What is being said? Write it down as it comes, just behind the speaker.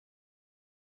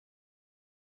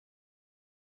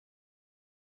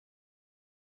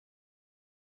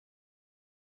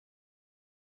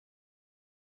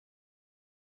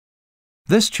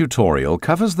This tutorial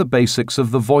covers the basics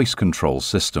of the voice control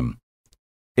system: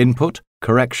 input,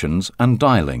 corrections and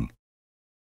dialing,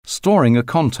 storing a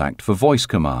contact for voice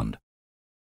command,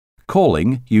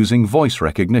 calling using voice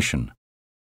recognition,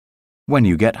 when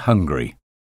you get hungry.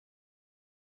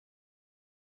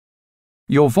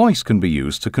 Your voice can be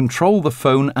used to control the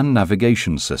phone and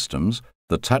navigation systems,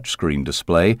 the touchscreen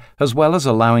display, as well as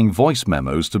allowing voice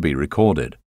memos to be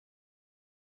recorded.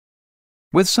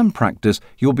 With some practice,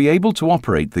 you'll be able to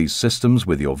operate these systems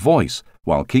with your voice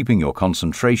while keeping your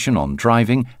concentration on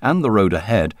driving and the road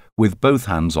ahead with both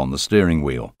hands on the steering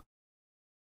wheel.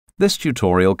 This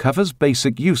tutorial covers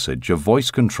basic usage of voice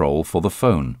control for the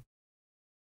phone.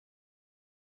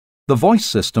 The voice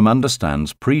system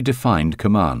understands predefined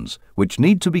commands, which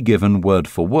need to be given word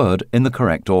for word in the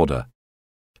correct order.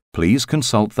 Please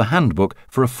consult the handbook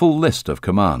for a full list of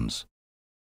commands.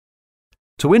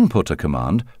 To input a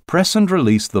command, press and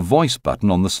release the voice button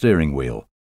on the steering wheel.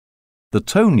 The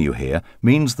tone you hear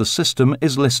means the system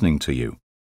is listening to you.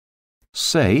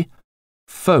 Say,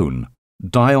 phone,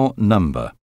 dial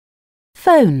number.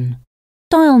 Phone,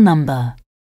 dial number.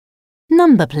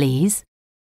 Number, please.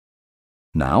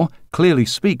 Now, clearly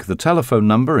speak the telephone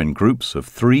number in groups of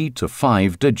 3 to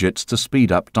 5 digits to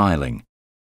speed up dialing.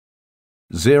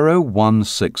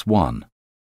 0161.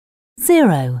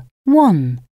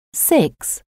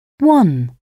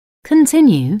 0161.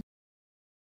 Continue.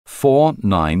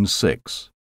 496.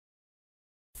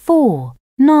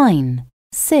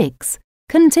 496.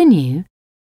 Continue.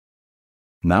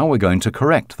 Now we're going to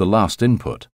correct the last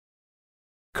input.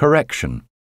 Correction.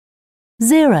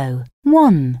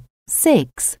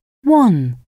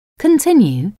 0161.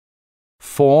 Continue.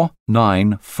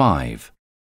 495.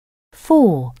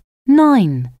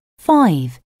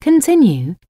 495.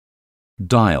 Continue.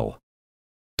 Dial.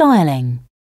 Dialing.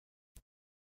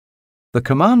 The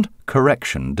command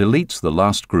correction deletes the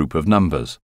last group of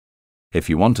numbers. If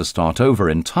you want to start over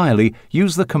entirely,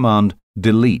 use the command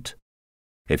delete.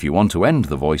 If you want to end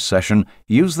the voice session,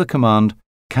 use the command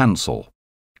cancel.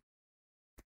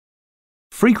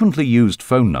 Frequently used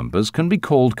phone numbers can be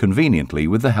called conveniently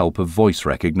with the help of voice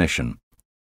recognition.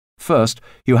 First,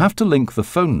 you have to link the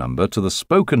phone number to the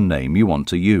spoken name you want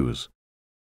to use.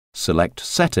 Select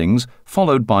Settings,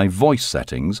 followed by Voice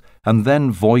Settings, and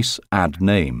then Voice Add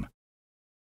Name.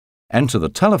 Enter the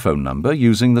telephone number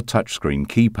using the touchscreen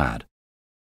keypad.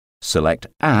 Select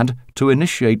Add to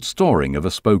initiate storing of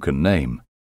a spoken name.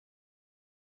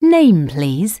 Name,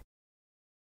 please.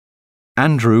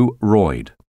 Andrew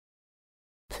Royd.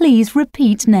 Please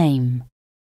repeat name.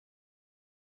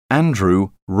 Andrew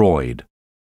Royd.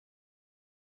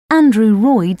 Andrew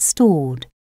Royd stored.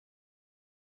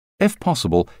 If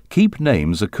possible, keep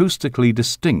names acoustically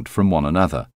distinct from one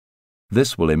another.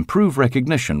 This will improve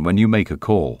recognition when you make a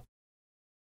call.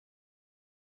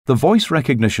 The voice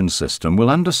recognition system will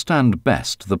understand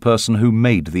best the person who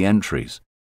made the entries.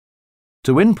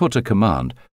 To input a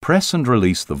command, press and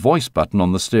release the voice button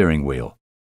on the steering wheel.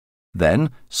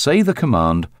 Then say the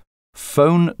command,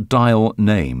 phone dial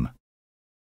name.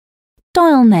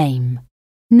 Dial name.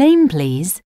 Name,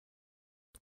 please.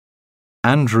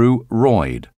 Andrew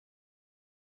Royd.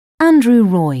 Andrew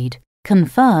Royd.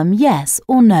 Confirm yes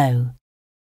or no.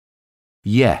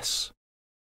 Yes.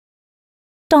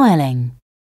 Dialing.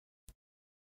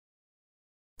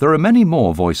 There are many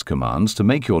more voice commands to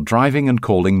make your driving and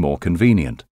calling more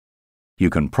convenient. You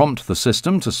can prompt the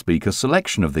system to speak a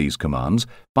selection of these commands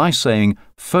by saying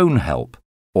phone help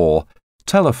or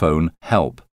telephone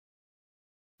help.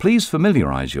 Please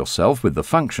familiarize yourself with the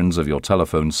functions of your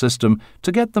telephone system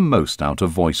to get the most out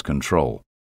of voice control.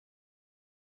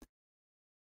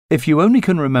 If you only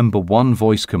can remember one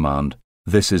voice command,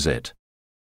 this is it.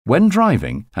 When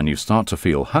driving and you start to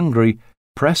feel hungry,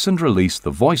 press and release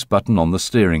the voice button on the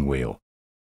steering wheel.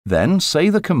 Then say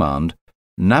the command,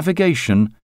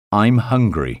 navigation, I'm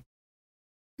hungry.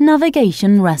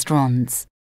 Navigation restaurants.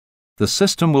 The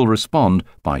system will respond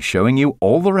by showing you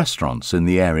all the restaurants in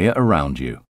the area around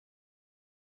you.